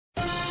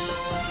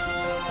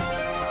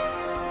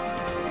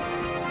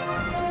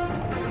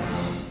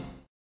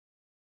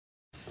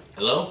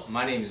Hello,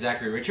 my name is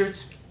Zachary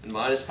Richards. And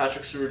mine is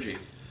Patrick Suruji.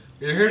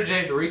 We are here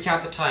today to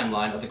recount the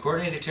timeline of the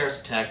coordinated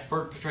terrorist attack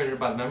perpetrated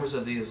by the members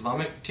of the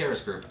Islamic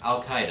terrorist group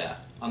Al-Qaeda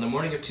on the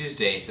morning of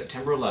Tuesday,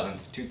 September 11th,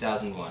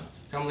 2001,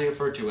 commonly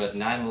referred to as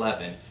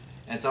 9/11,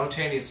 and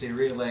simultaneously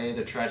relay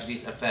the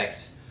tragedy's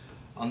effects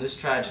on this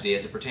tragedy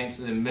as it pertains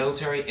to the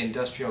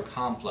military-industrial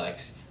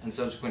complex and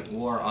subsequent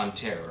war on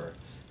terror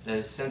that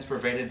has since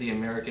pervaded the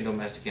American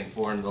domestic and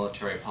foreign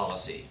military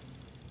policy.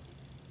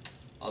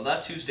 On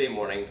that Tuesday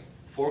morning,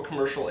 4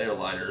 commercial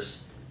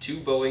airliners,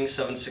 2 Boeing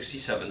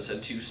 767s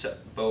and 2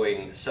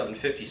 Boeing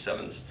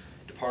 757s,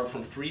 departed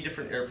from 3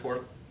 different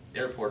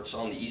airports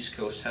on the East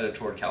Coast headed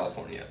toward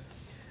California.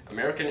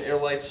 American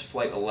Airlines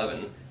Flight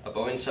 11, a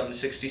Boeing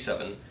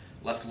 767,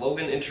 left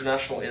Logan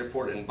International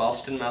Airport in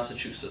Boston,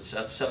 Massachusetts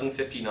at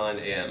 7:59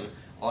 a.m.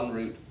 en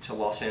route to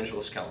Los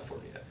Angeles,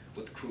 California,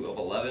 with a crew of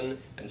 11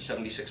 and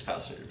 76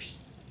 passengers.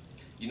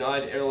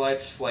 United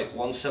Airlines Flight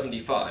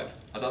 175,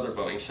 another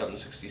Boeing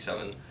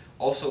 767,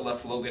 also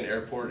left Logan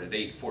Airport at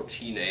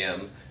 8:14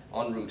 a.m.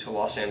 en route to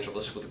Los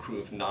Angeles with a crew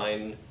of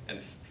 9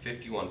 and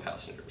 51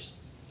 passengers.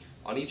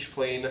 On each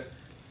plane,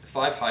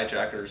 5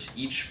 hijackers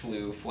each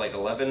flew Flight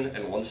 11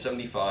 and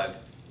 175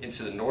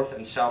 into the north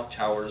and south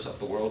towers of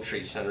the World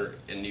Trade Center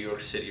in New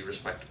York City,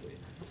 respectively.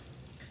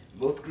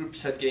 Both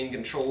groups had gained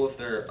control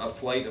of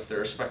flight of their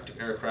respective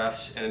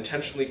aircrafts and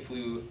intentionally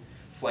flew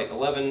Flight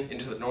 11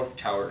 into the north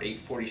tower at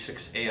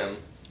 8:46 a.m.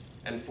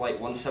 and Flight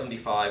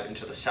 175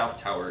 into the south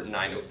tower at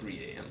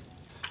 9:03 a.m.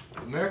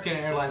 American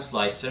Airlines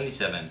Flight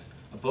 77,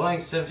 a Boeing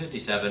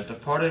 757,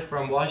 departed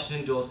from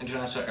Washington Dulles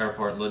International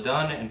Airport,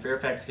 Loudoun and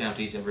Fairfax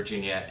counties in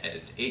Virginia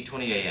at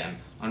 8:20 a.m.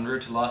 en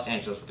route to Los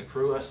Angeles with a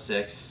crew of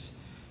 6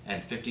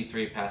 and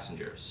 53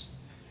 passengers.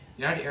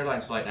 United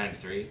Airlines Flight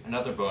 93,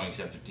 another Boeing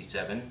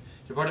 757,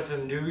 departed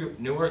from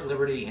Newark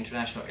Liberty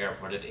International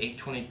Airport at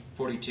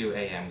 8:42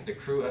 a.m. with a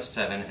crew of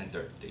 7 and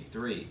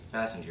 33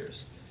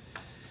 passengers.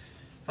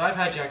 5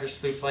 hijackers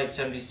flew Flight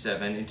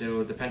 77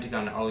 into the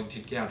Pentagon in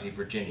Arlington County,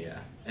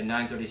 Virginia at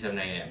 9:37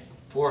 a.m.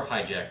 4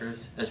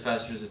 hijackers, as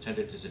passengers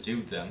attempted to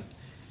subdue them,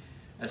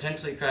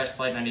 intentionally crashed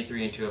Flight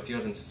 93 into a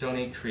field in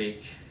Stony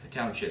Creek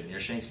Township near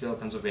Shanksville,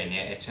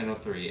 Pennsylvania at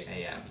 10:03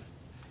 a.m.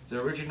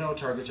 The original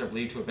targets are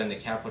believed to have been the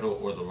Capitol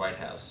or the White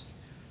House.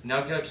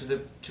 Now go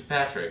to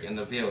Patrick in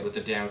the field with the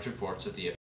damage reports of the